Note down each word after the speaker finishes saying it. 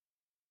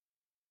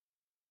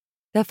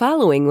The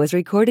following was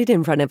recorded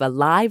in front of a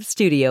live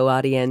studio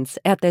audience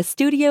at the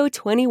Studio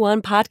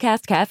 21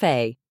 Podcast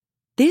Cafe.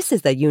 This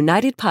is the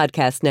United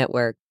Podcast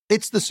Network.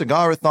 It's the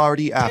Cigar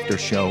Authority After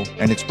Show,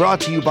 and it's brought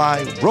to you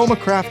by Roma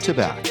Craft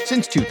Tobacco.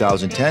 Since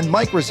 2010,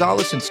 Mike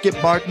Rosales and Skip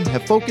Martin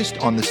have focused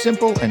on the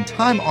simple and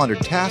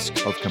time-honored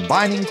task of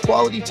combining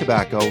quality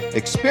tobacco,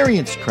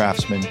 experienced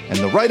craftsmen, and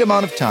the right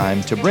amount of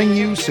time to bring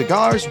you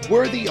cigars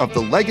worthy of the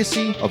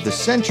legacy of the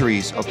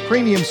centuries of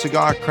premium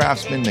cigar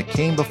craftsmen that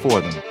came before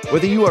them.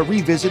 Whether you are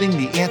revisiting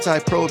the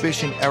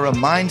anti-prohibition era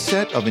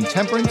mindset of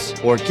intemperance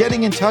or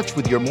getting in touch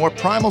with your more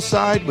primal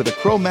side with a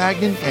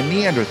Cro-Magnon and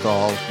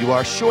Neanderthal, you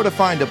are sure to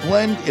find a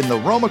blend in the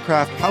Roma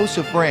Craft house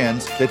of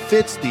brands that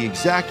fits the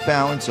exact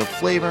balance of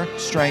flavor,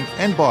 strength,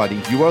 and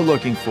body you are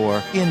looking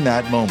for in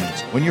that moment.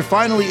 When you're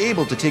finally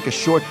able to take a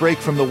short break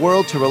from the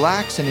world to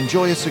relax and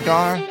enjoy a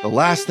cigar, the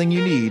last thing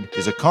you need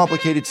is a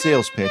complicated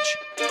sales pitch.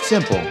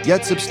 Simple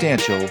yet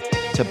substantial.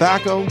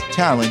 Tobacco,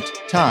 talent,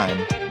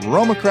 time.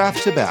 Roma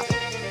Craft Tobacco.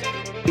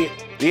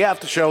 The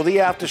after show,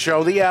 the after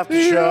show, the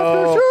after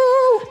show.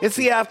 It's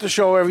the after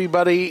show,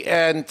 everybody.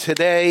 And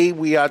today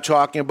we are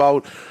talking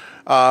about,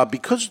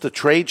 because the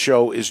trade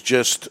show is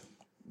just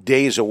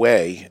days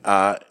away.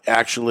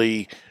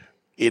 Actually,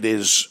 it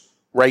is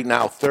right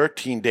now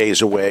 13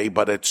 days away,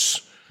 but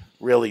it's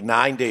really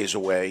 9 days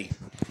away.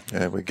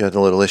 Yeah, we got a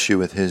little issue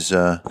with his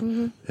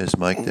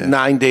mic there.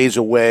 9 days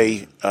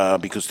away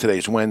because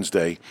today's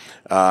Wednesday.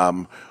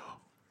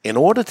 In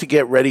order to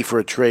get ready for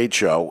a trade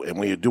show, and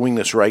we are doing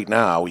this right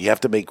now, you have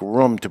to make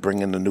room to bring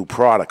in the new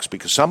products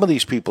because some of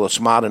these people are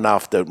smart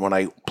enough that when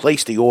I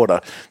place the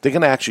order, they're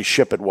going to actually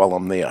ship it while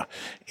I'm there.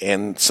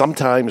 And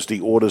sometimes the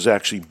orders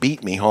actually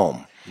beat me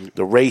home.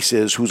 The race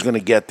is who's going to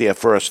get there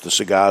first, the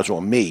cigars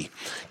or me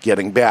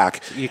getting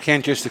back. You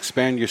can't just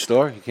expand your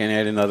store? You can't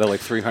add another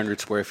like 300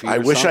 square feet I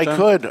wish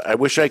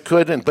I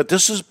could. But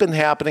this has been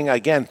happening,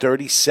 again,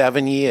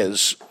 37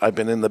 years I've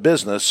been in the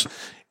business.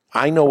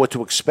 I know what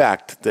to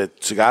expect,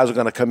 that cigars are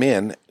going to come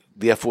in,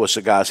 therefore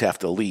cigars have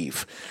to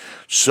leave.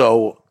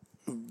 So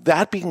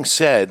that being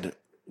said,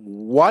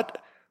 what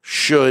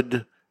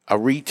should a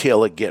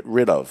retailer get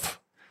rid of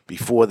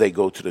before they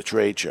go to the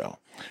trade show?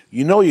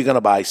 You know you're going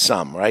to buy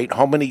some, right?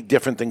 How many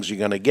different things you're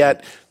going to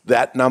get,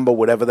 that number,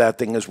 whatever that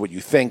thing is, what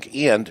you think,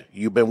 and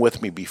you've been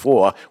with me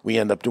before, we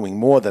end up doing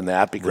more than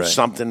that because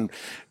something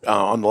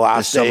on the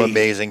last day. Some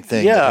amazing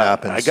thing that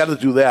happens. I got to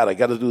do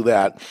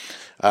that.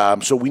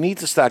 So we need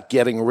to start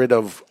getting rid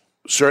of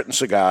certain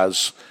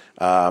cigars.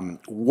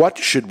 What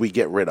should we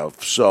get rid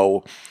of?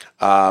 So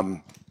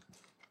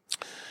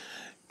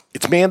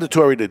it's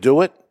mandatory to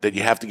do it, that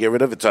you have to get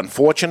rid of. It's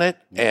unfortunate,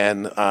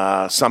 and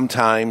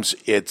sometimes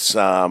it's,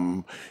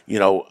 I'm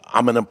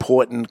an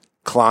important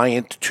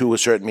client to a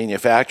certain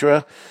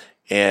manufacturer,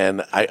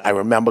 and I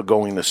remember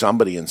going to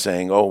somebody and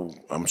saying, oh,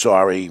 I'm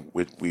sorry,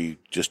 we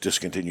just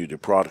discontinued your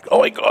product.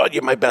 Oh, my God,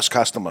 you're my best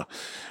customer.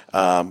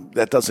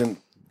 That doesn't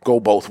go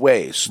both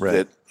ways.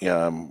 Right.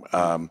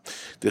 That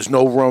there's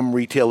no room.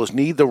 Retailers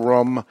need the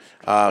room,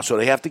 so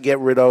they have to get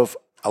rid of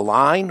a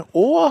line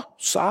or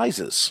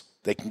sizes.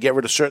 They can get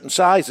rid of certain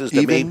sizes.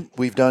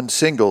 We've done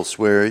singles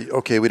where,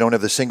 okay, we don't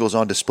have the singles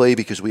on display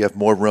because we have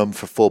more room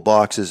for full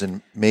boxes,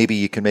 and maybe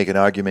you can make an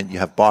argument you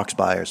have box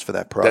buyers for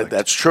that product.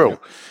 That's true.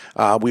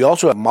 Yeah. We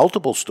also have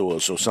multiple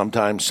stores, so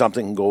sometimes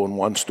something can go in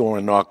one store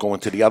and not go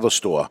into the other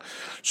store.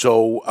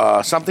 So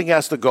something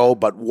has to go,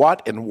 but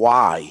what and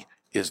why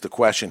is the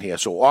question here.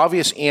 So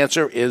obvious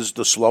answer is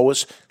the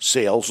slowest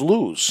sales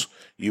lose.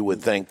 You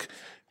would think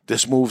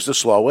this moves the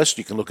slowest.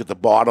 You can look at the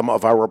bottom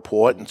of our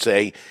report and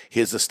say,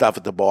 here's the stuff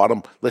at the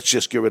bottom. Let's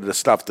just get rid of the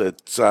stuff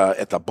that's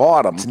at the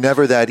bottom. It's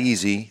never that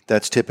easy.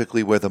 That's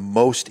typically where the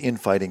most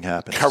infighting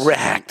happens.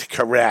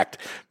 Correct.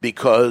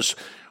 Because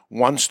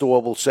one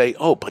store will say,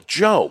 oh, but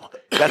Joe,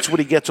 that's what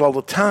he gets all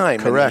the time.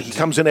 Correct. And he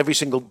comes in every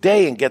single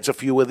day and gets a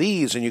few of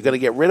these, and you're going to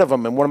get rid of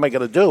them, and what am I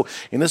going to do?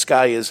 And this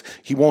guy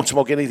he won't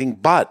smoke anything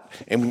but.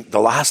 And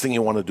the last thing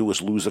you want to do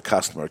is lose a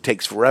customer. It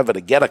takes forever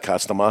to get a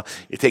customer.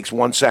 It takes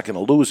 1 second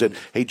to lose it.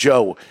 Hey,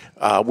 Joe,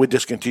 we're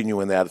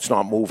discontinuing that. It's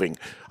not moving.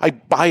 I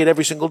buy it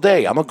every single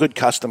day. I'm a good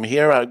customer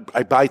here.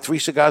 I buy 3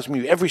 cigars from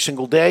you every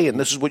single day, and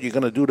this is what you're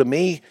going to do to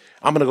me?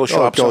 I'm going to go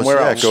shop somewhere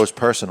else. It goes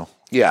personal.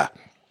 Yeah.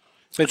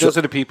 So those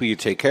are the people you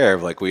take care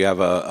of. Like we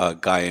have a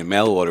guy in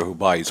mail order who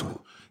buys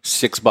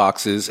 6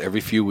 boxes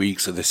every few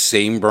weeks of the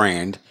same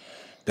brand.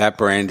 That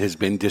brand has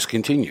been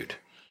discontinued.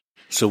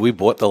 So we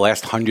bought the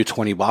last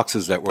 120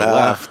 boxes that were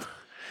left.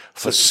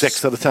 For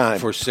 6 at a time.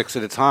 For 6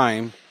 at a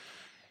time.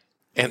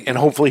 And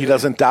hopefully he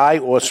doesn't die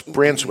or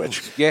brand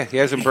switch. Yeah, he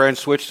hasn't brand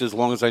switched as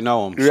long as I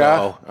know him.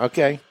 Yeah,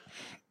 okay.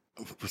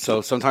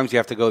 So sometimes you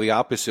have to go the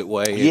opposite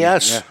way.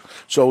 Yes. Yeah.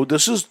 So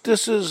this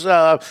is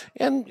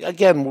and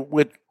again,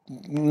 with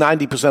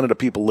 90% of the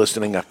people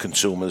listening are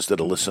consumers that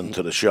are listening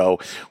to the show.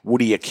 What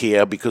do you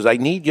care? Because I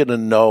need you to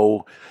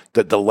know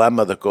the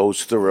dilemma that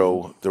goes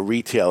through the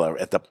retailer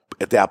at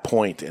that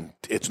point. And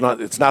it's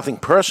nothing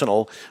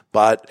personal,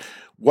 but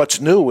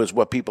what's new is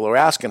what people are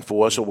asking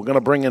for. So we're going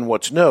to bring in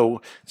what's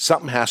new.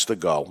 Something has to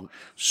go.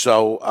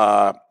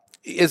 So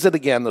is it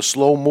again the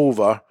slow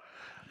mover?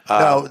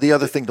 Now, the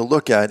other thing to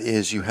look at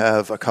is you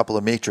have a couple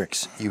of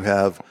matrix. You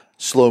have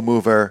slow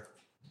mover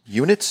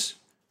units,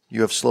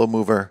 you have slow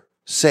mover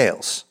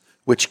sales,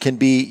 which can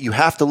be, you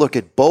have to look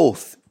at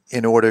both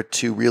in order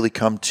to really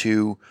come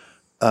to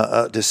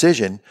a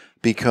decision,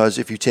 because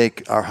if you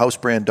take our house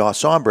brand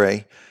Dos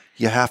Hombre,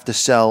 you have to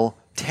sell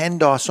 10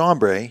 Dos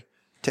Hombre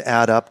to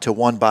add up to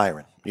one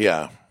Byron.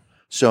 Yeah.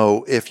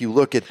 So if you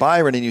look at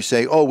Byron and you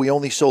say, oh, we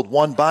only sold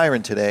one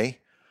Byron today,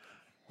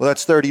 well,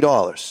 that's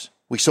 $30.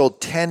 We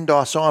sold 10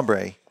 Dos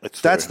Hombre.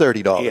 That's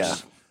 $30. Yeah.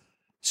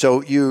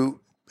 So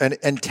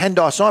and 10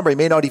 Dos Hombre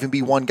may not even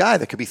be one guy.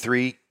 That could be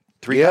three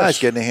guys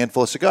getting a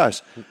handful of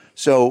cigars.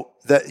 So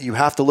that you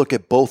have to look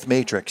at both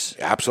matrix.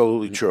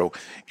 Absolutely true.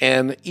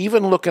 And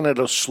even looking at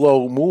a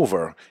slow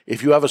mover,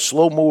 if you have a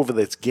slow mover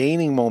that's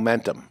gaining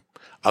momentum,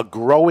 a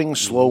growing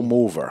slow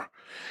mover,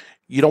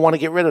 you don't want to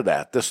get rid of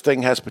that. This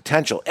thing has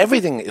potential.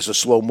 Everything is a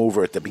slow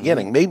mover at the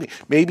beginning.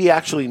 Maybe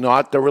actually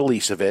not the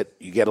release of it.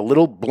 You get a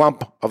little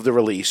blump of the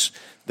release,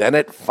 then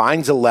it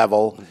finds a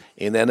level,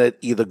 and then it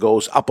either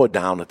goes up or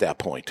down at that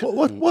point.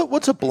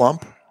 What's a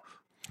blump?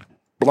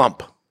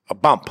 Blump. A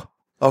bump.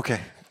 Okay.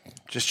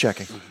 Just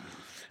checking.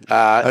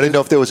 I didn't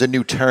know if there was a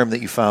new term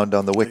that you found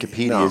on the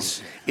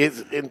Wikipedias.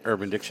 In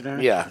Urban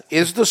Dictionary? Yeah.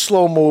 Is the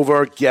slow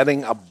mover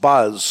getting a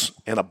buzz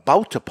and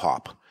about to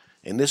pop?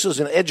 And this is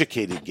an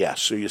educated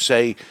guess. So you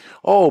say,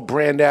 oh,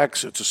 brand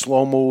X, it's a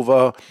slow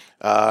mover.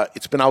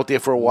 It's been out there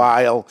for a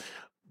while.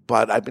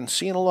 But I've been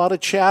seeing a lot of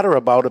chatter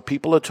about it.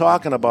 People are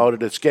talking about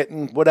it. It's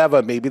getting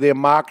whatever. Maybe they're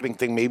marketing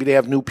thing. Maybe they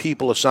have new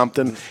people or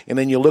something. And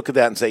then you look at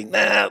that and say,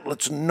 nah,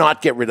 let's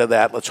not get rid of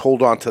that. Let's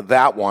hold on to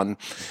that one.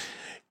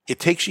 It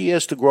takes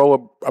years to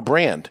grow a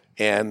brand,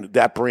 and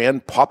that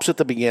brand pops at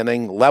the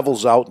beginning,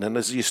 levels out, and then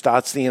as you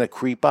start seeing it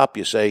creep up,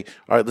 you say,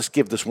 all right, let's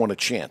give this one a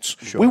chance.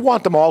 Sure. We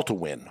want them all to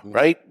win,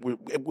 right? We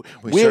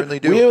certainly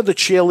do. We're the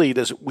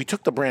cheerleaders. We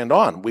took the brand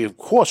on. We, of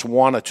course,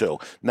 wanted to.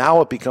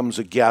 Now it becomes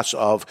a guess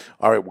of,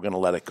 all right, we're going to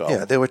let it go.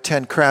 Yeah, there were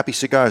 10 crappy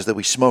cigars that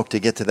we smoked to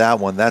get to that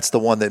one. That's the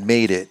one that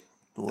made it.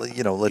 Let's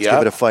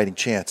give it a fighting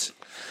chance.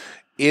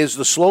 Is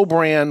the slow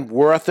brand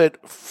worth it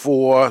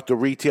for the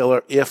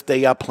retailer if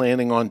they are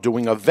planning on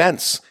doing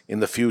events in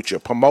the future,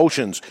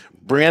 promotions,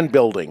 brand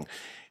building?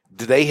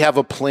 Do they have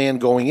a plan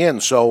going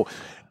in? So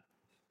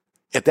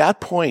at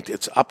that point,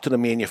 it's up to the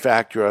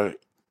manufacturer.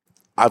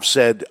 I've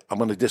said, I'm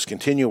going to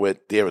discontinue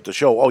it there at the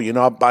show. Oh, you're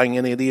not buying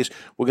any of these?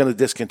 We're going to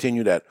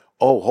discontinue that.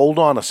 Oh, hold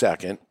on a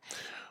second.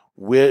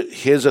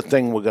 Here's a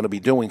thing we're going to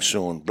be doing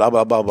soon. Blah,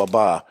 blah, blah, blah,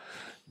 blah.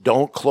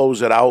 Don't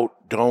close it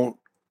out. Don't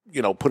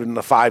put it in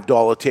the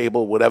 $5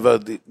 table, whatever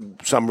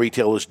some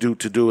retailers do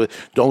to do it.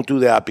 Don't do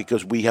that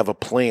because we have a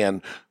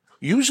plan.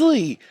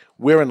 Usually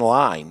we're in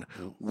line.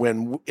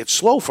 When it's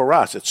slow for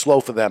us, it's slow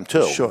for them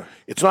too. Sure.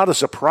 It's not a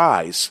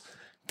surprise.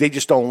 They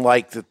just don't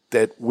like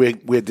that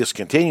we're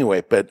discontinuing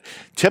it. But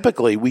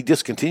typically we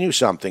discontinue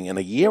something, and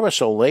a year or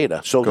so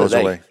later,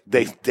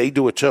 they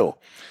do it too.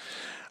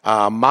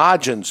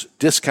 Margins,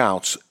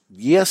 discounts,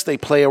 yes, they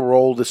play a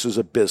role. This is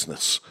a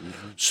business.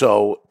 Mm-hmm.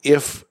 So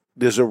if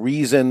there's a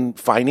reason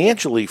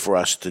financially for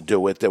us to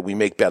do it, that we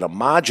make better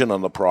margin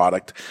on the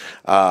product,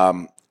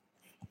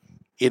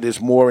 it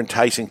is more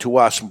enticing to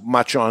us,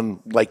 much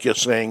on, like you're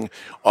saying,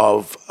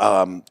 of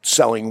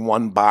selling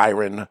one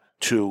Byron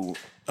to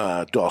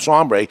Dos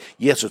Hombre.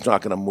 Yes, it's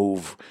not going to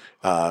move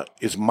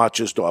as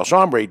much as Dos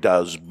Hombre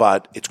does,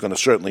 but it's going to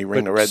certainly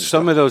ring the register.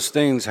 Some of those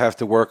things have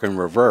to work in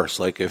reverse.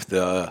 Like if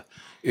the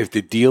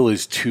deal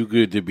is too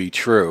good to be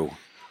true,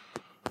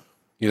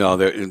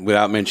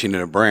 without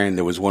mentioning a brand,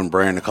 there was one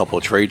brand, a couple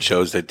of trade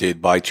shows that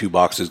did buy 2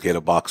 boxes, get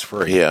a box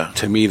free. Yeah.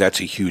 To me,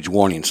 that's a huge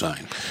warning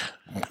sign.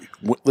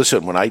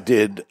 Listen, when I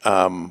did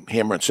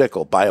Hammer and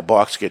Sickle, buy a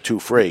box, get 2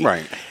 free.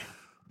 Right.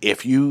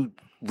 If you,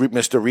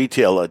 Mr.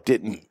 Retailer,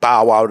 didn't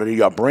bow out of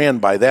your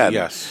brand by then.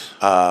 Yes.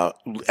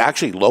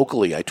 Actually,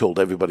 locally, I told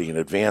everybody in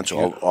advance,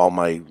 all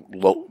my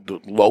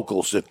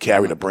locals that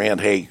carry the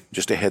brand, hey,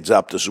 just a heads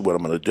up, this is what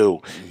I'm going to do.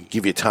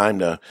 Give you time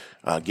to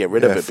get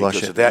rid of it,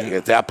 because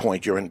at that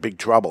point, you're in big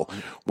trouble.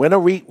 When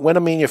a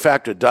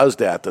manufacturer does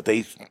that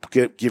they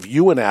give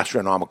you an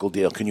astronomical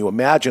deal, can you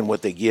imagine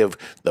what they give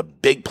the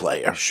big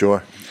player?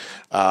 Sure.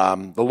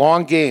 The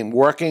long game,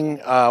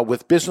 working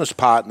with business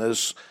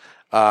partners,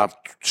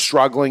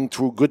 struggling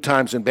through good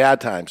times and bad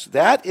times.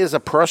 That is a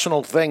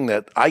personal thing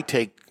that I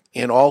take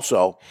in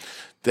also,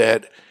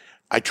 that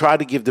I try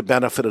to give the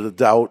benefit of the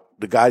doubt.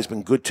 The guy's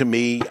been good to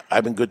me.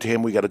 I've been good to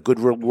him. We got a good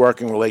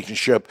working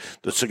relationship.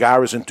 The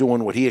cigar isn't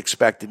doing what he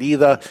expected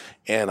either,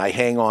 and I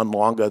hang on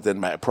longer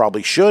than I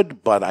probably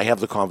should, but I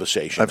have the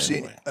conversation.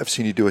 I've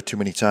seen you do it too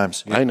many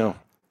times. I know.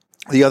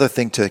 The other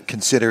thing to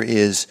consider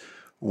is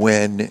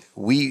when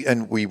we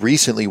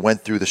recently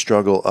went through the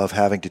struggle of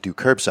having to do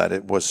curbside.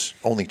 It was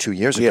only 2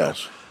 years ago.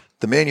 Yes.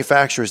 The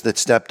manufacturers that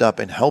stepped up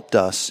and helped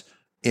us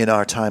in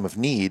our time of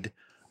need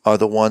are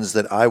the ones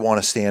that I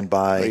want to stand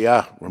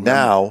by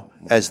now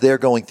as they're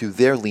going through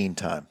their lean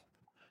time.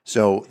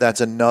 So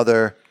that's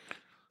another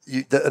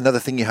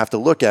thing you have to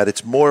look at.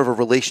 It's more of a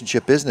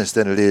relationship business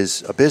than it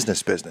is a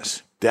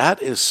business.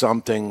 That is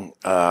something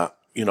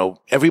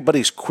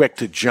everybody's quick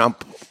to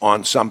jump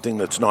on something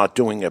that's not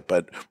doing it,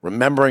 but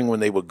remembering when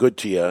they were good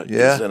to you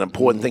is an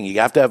important thing. You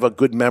have to have a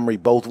good memory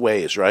both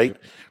ways, right?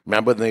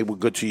 Remember when they were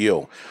good to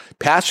you.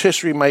 Past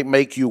history might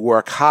make you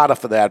work harder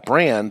for that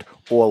brand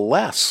or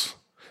less,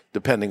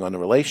 depending on the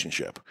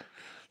relationship.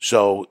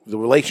 So the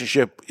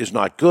relationship is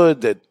not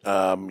good, that,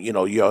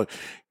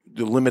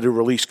 the limited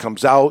release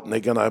comes out and they're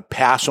going to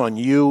pass on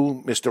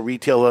you, Mr.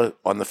 Retailer,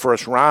 on the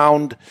first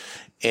round.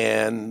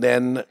 And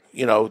then,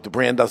 the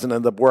brand doesn't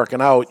end up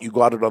working out. You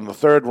got it on the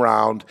third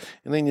round.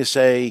 And then you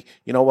say,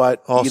 you know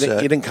what? You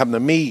didn't come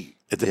to me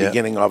at the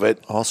beginning of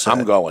it.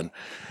 I'm going.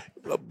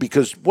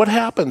 Because what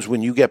happens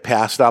when you get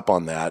passed up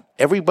on that?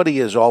 Everybody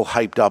is all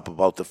hyped up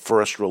about the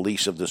first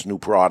release of this new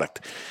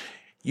product.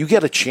 You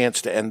get a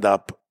chance to end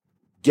up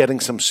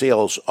getting some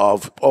sales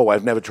of,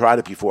 I've never tried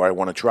it before, I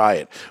want to try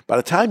it. By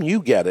the time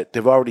you get it,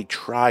 they've already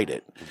tried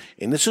it.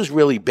 And this is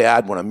really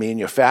bad when a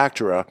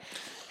manufacturer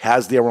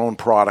has their own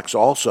products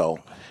also,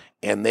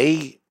 and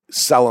they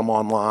sell them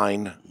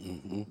online.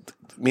 Mm-hmm.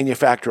 The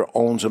manufacturer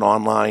owns an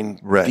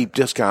online deep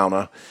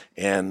discounter,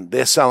 and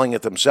they're selling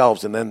it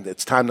themselves, and then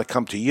it's time to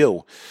come to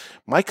you.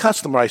 My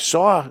customer, I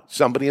saw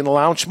somebody in the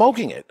lounge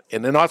smoking it,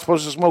 and they're not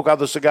supposed to smoke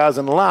other cigars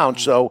in the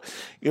lounge. So,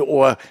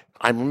 or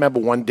I remember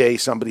one day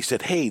somebody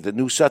said, hey, the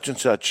new such and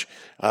such,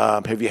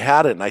 have you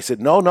had it? And I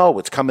said, no,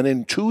 it's coming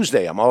in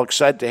Tuesday. I'm all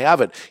excited to have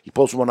it. He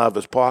pulls one out of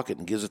his pocket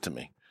and gives it to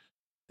me.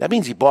 That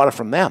means he bought it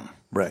from them.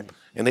 Right.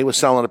 And they were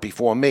selling it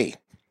before me.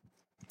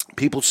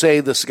 People say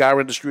the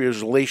cigar industry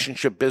is a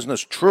relationship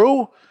business.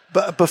 True.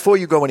 But before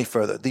you go any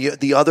further,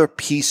 the other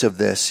piece of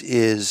this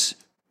is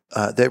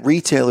that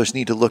retailers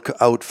need to look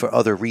out for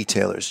other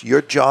retailers.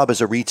 Your job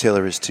as a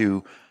retailer is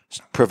to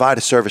provide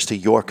a service to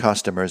your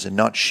customers and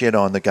not shit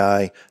on the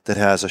guy that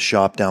has a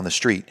shop down the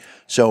street.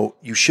 So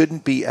you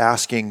shouldn't be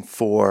asking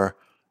for,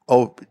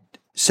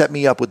 set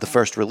me up with the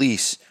first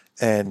release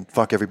and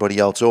fuck everybody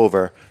else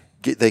over.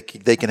 They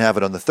can have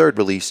it on the third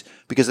release,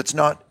 because it's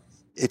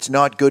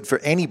not good for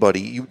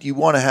anybody. You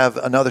want to have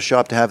another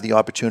shop to have the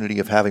opportunity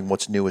of having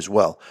what's new as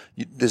well.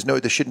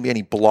 There shouldn't be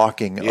any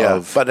blocking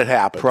of. But it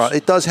happens.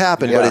 It does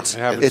happen, but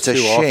it's a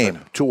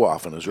shame. Too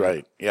often is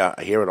right. Yeah,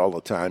 I hear it all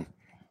the time.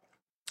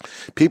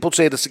 People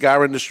say the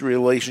cigar industry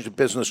relationship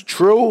business.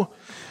 True.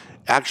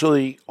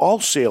 Actually,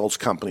 all sales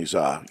companies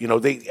are.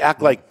 They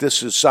act like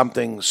this is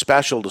something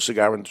special. The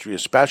cigar industry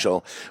is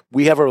special.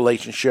 We have a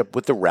relationship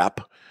with the rep.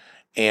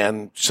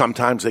 And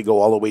sometimes they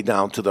go all the way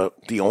down to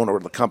the owner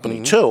of the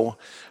company too.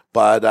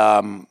 But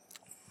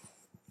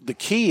the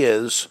key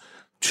is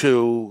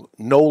to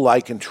know,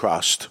 like, and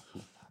trust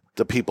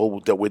the people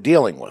that we're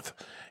dealing with.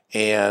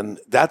 And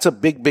that's a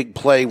big, big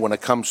play when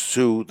it comes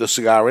to the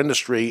cigar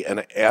industry.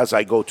 And as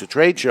I go to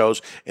trade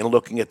shows and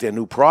looking at their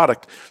new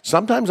product,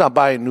 sometimes I'll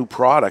buy a new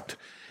product.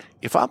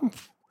 If I'm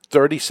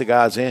 30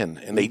 cigars in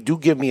and they do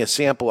give me a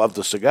sample of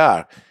the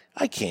cigar,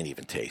 I can't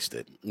even taste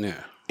it.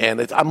 Yeah. And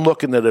I'm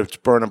looking at it, it's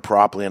burning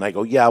properly, and I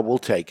go, yeah, we'll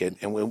take it.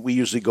 And we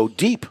usually go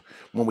deep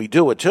when we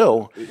do it,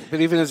 too.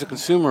 But even as a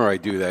consumer, I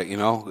do that,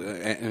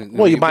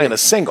 Well, you're buying a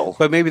single.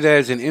 But maybe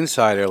there's an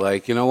insider,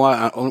 like,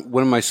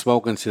 what am I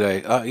smoking today?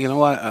 You know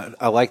what?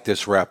 I like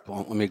this rep.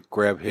 Let me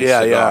grab his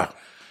cigar. Yeah.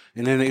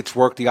 And then it's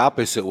worked the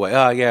opposite way.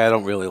 I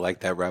don't really like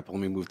that rep. Let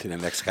me move to the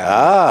next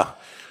category.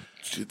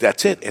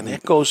 That's it. And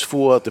that goes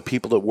for the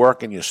people that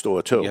work in your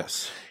store, too.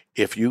 Yes.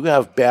 If you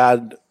have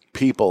bad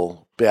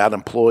people, bad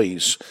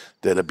employees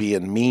that are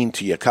being mean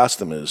to your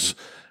customers,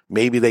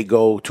 maybe they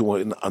go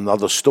to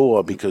another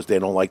store because they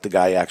don't like the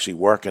guy actually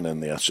working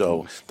in there.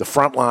 So the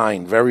front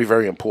line, very,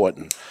 very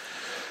important.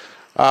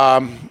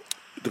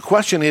 The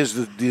question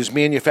is, these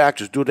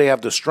manufacturers, do they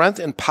have the strength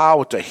and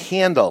power to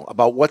handle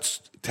about what's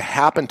to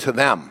happen to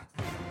them?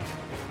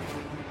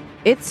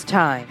 It's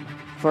time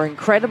for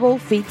Incredible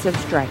Feats of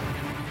Strength,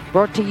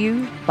 brought to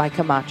you by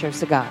Camacho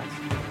Cigars.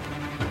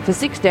 For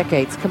 6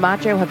 decades,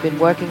 Camacho have been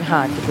working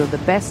hard to build the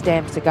best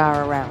damn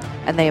cigar around,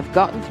 and they have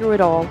gotten through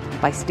it all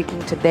by sticking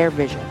to their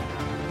vision.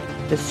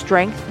 The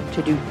strength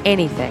to do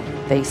anything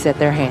they set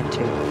their hand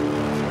to.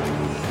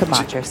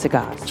 Camacho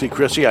Cigars. See,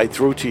 Chrissy, I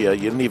threw to you.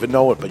 You didn't even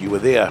know it, but you were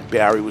there.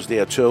 Barry was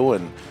there, too,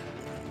 and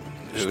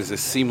it was a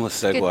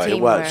seamless segue. Good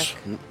it was.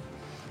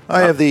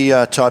 I have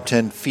the top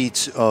 10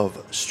 feats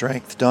of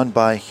strength done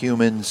by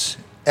humans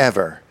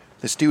ever.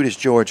 This dude is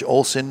George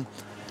Olsen.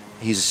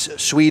 He's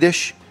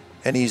Swedish,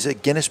 and he's a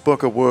Guinness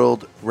Book of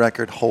World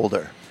Record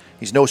holder.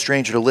 He's no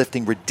stranger to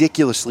lifting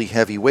ridiculously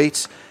heavy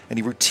weights, and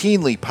he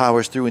routinely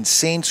powers through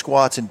insane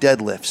squats and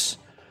deadlifts.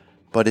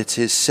 But it's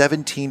his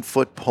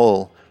 17-foot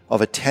pull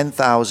of a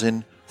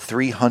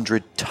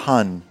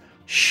 10,300-ton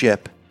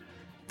ship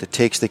that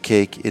takes the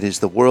cake. It is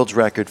the world's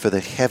record for the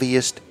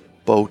heaviest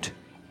boat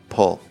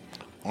pull.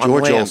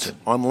 George Olsen.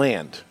 On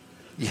land.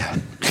 Yeah.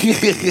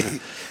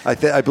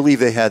 I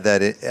believe they had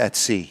that at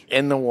sea.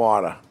 In the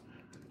water.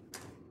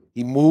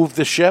 He moved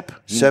the ship.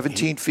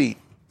 17 feet.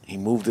 He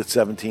moved it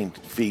 17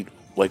 feet,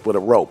 like with a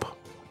rope.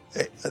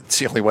 It's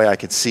the only way I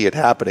can see it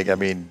happening. I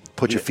mean,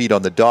 put your feet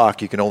on the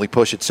dock. You can only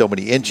push it so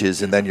many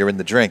inches, and then you're in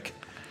the drink.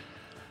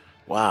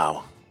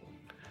 Wow.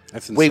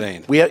 That's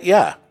insane. We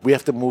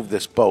have to move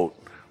this boat.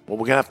 Well,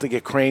 we're going to have to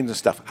get cranes and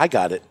stuff. I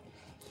got it.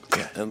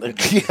 But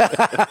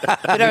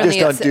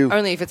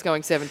only if it's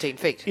going 17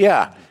 feet.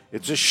 Yeah,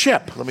 it's a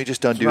ship. Let me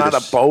just undo this. It's not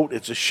this. a boat,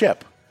 it's a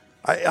ship.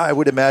 I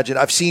would imagine.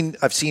 I've seen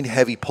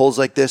heavy pulls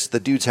like this. The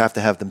dudes have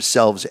to have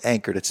themselves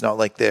anchored. It's not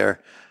like they're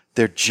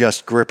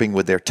just gripping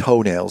with their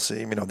toenails.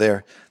 You know,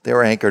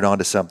 they're anchored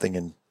onto something,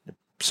 and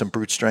some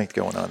brute strength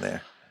going on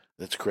there.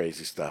 That's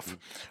crazy stuff.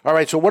 All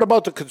right, so what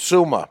about the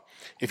consumer?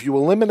 If you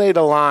eliminate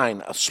a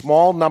line, a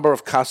small number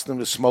of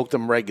customers smoke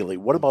them regularly.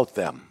 What about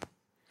them?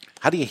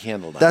 How do you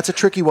handle that? That's a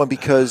tricky one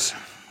because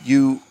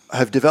you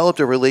have developed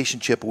a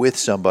relationship with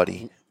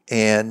somebody,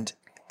 and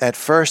at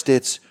first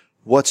it's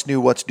what's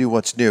new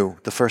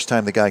the first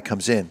time the guy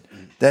comes in.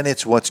 Then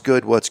it's what's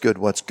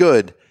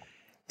good.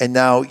 And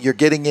now you're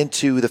getting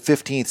into the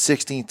 15th,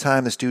 16th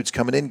time this dude's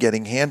coming in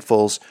getting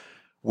handfuls.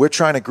 We're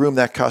trying to groom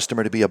that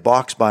customer to be a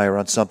box buyer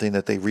on something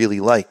that they really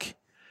like.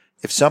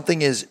 If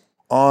something is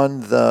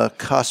on the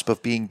cusp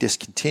of being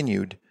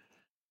discontinued,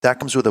 that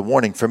comes with a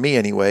warning for me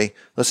anyway.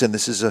 Listen,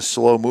 this is a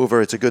slow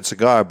mover. It's a good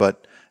cigar,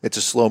 but it's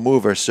a slow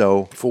mover.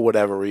 So for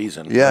whatever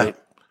reason, yeah. Right?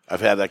 I've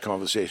had that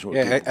conversation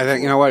with people. I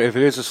think, you know what, if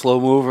it is a slow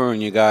mover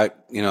and you got,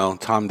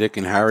 Tom, Dick,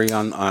 and Harry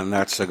on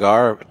that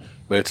cigar,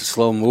 but it's a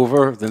slow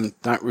mover, then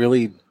not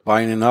really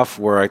buying enough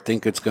where I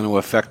think it's going to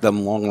affect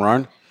them long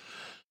run.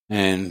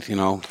 And, at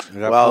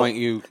that point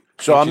you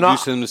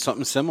introduce them to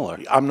something similar.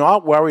 I'm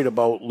not worried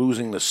about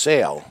losing the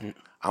sale.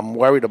 I'm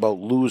worried about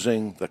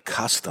losing the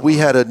customer. We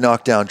had a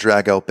knockdown,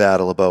 drag-out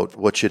battle about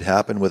what should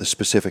happen with a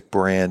specific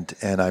brand,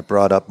 and I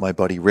brought up my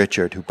buddy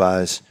Richard, who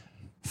buys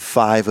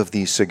 5 of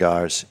these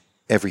cigars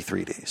every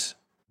 3 days.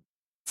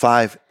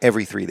 5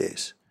 every 3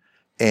 days.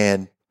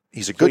 And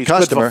he's a good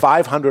customer. Good for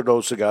 500 of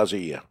those cigars a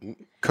year.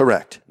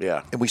 Correct.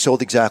 Yeah. And we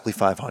sold exactly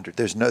 500.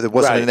 There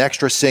wasn't an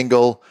extra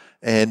single,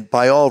 and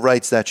by all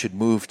rights, that should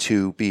move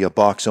to be a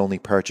box-only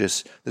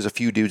purchase. There's a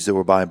few dudes that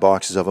were buying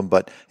boxes of them,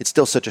 but it's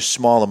still such a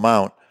small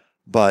amount.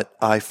 But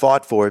I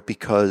fought for it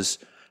because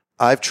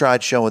I've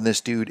tried showing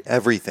this dude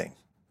everything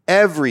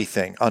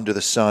under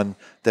the sun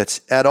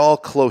that's at all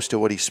close to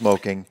what he's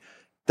smoking.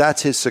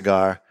 That's his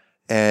cigar.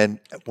 And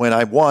when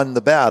I won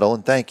the battle,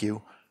 and thank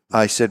you,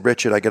 I said,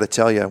 Richard, I got to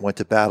tell you, I went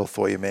to battle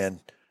for you,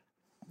 man.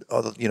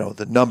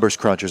 The numbers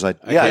crunchers. I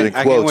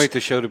can't wait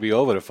the show to be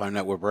over to find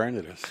out what brand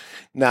it is.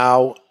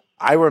 Now,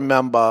 I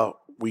remember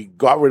we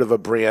got rid of a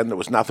brand. There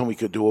was nothing we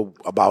could do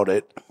about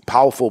it.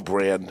 Powerful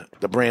brand.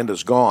 The brand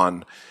is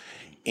gone.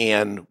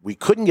 And we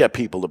couldn't get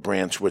people to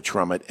brand switch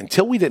from it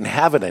until we didn't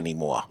have it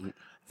anymore.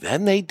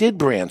 Then they did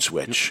brand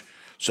switch.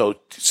 So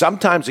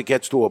sometimes it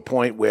gets to a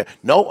point where,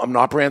 no, I'm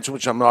not brand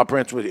switch,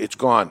 it's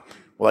gone.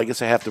 Well, I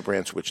guess I have to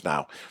brand switch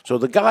now. So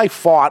the guy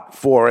fought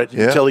for it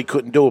until he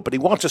couldn't do it, but he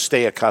wants to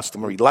stay a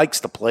customer. He likes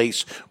the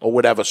place or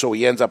whatever, so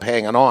he ends up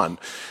hanging on.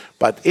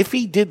 But if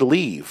he did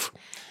leave,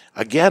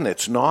 again,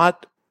 it's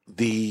not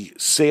the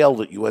sale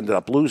that you ended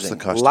up losing.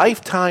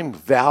 Lifetime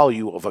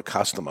value of a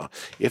customer.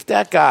 If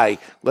that guy,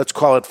 let's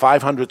call it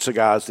 500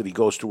 cigars that he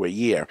goes through a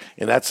year,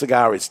 and that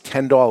cigar is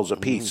 $10 a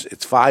piece,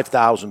 it's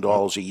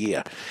 $5,000 a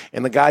year.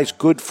 And the guy's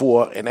good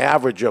for an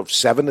average of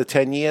 7 to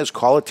 10 years,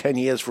 call it 10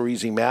 years for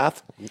easy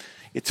math,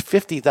 it's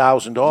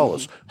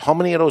 $50,000. How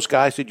many of those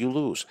guys did you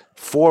lose?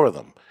 4 of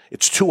them.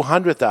 It's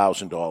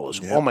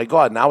 $200,000. Yep. Oh my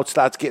God! Now it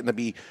starts getting to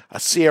be a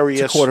serious.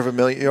 It's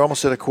 $250,000. You're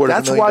almost at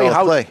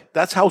 $250,000 play.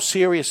 That's how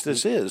serious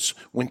this is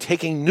when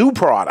taking new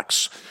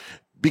products,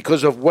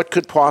 because of what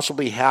could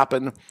possibly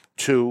happen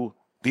to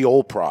the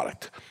old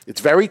product. It's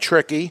very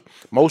tricky.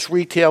 Most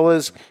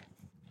retailers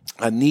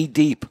are knee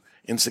deep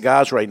in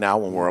cigars right now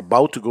when we're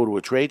about to go to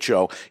a trade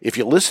show. If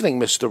you're listening,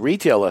 Mr.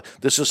 Retailer,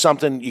 this is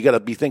something you got to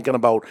be thinking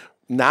about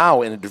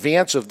now in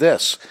advance of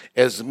this,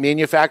 as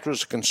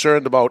manufacturers are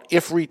concerned about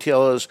if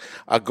retailers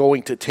are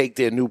going to take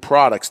their new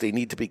products, they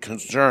need to be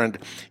concerned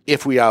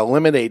if we are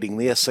eliminating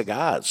their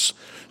cigars.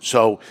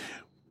 So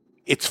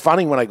it's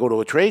funny when I go to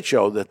a trade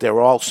show that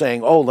they're all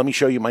saying, oh, let me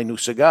show you my new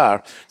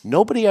cigar.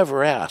 Nobody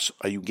ever asks,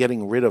 are you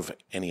getting rid of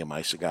any of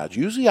my cigars?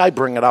 Usually I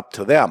bring it up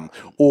to them.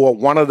 Or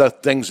one of the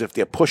things, if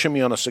they're pushing me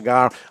on a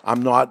cigar,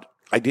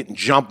 I didn't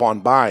jump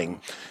on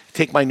buying.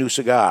 Take my new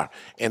cigar,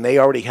 and they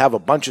already have a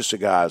bunch of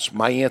cigars.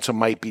 My answer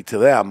might be to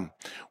them,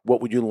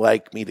 what would you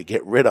like me to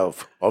get rid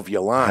of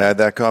your line? I had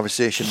that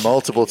conversation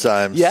multiple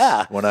times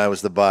when I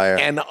was the buyer.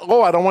 And,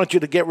 I don't want you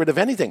to get rid of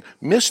anything.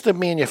 Mr.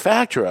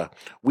 Manufacturer,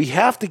 we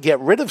have to get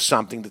rid of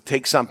something to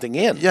take something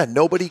in. Yeah,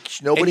 nobody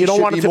should be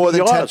more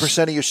than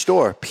 10% of your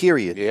store,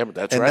 period. Yeah, but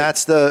that's right. And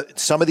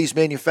that's some of these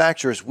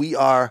manufacturers, we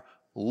are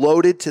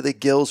loaded to the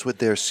gills with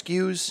their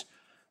SKUs,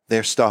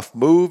 their stuff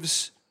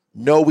moves.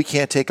 No, we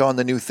can't take on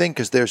the new thing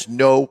because there's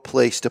no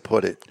place to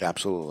put it.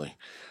 Absolutely.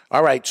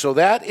 All right, so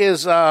that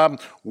is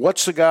what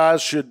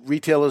cigars should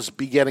retailers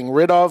be getting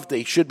rid of.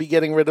 They should be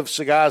getting rid of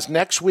cigars.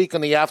 Next week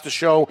on the after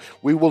show,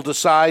 we will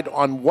decide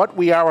on what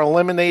we are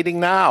eliminating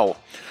now.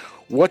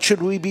 What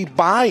should we be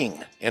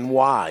buying and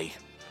why?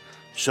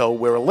 So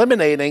we're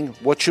eliminating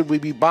what should we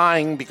be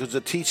buying because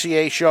the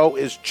TCA show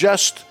is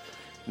just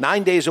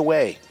 9 days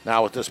away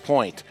now at this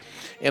point.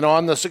 And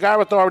on the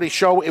Cigar Authority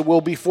show, it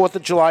will be 4th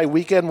of July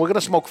weekend. We're going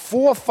to smoke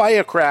 4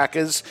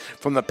 firecrackers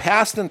from the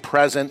past and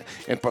present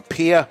and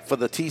prepare for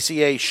the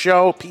PCA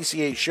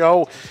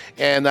show.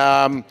 And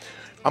I'm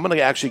going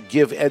to actually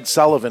give Ed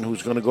Sullivan,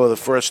 who's going to go the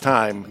first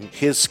time,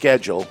 his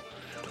schedule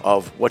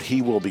of what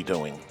he will be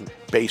doing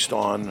based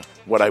on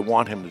what I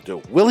want him to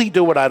do. Will he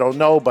do it? I don't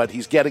know, but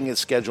he's getting his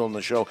schedule in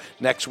the show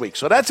next week.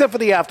 So that's it for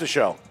the after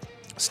show.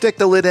 Stick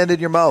the lid end in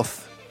your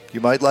mouth.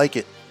 You might like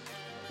it.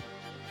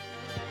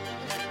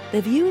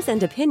 The views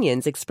and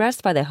opinions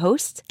expressed by the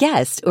hosts,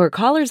 guests, or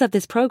callers of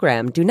this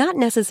program do not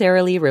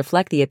necessarily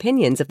reflect the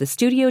opinions of the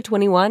Studio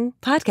 21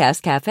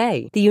 Podcast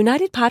Cafe, the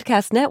United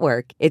Podcast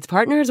Network, its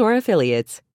partners, or affiliates.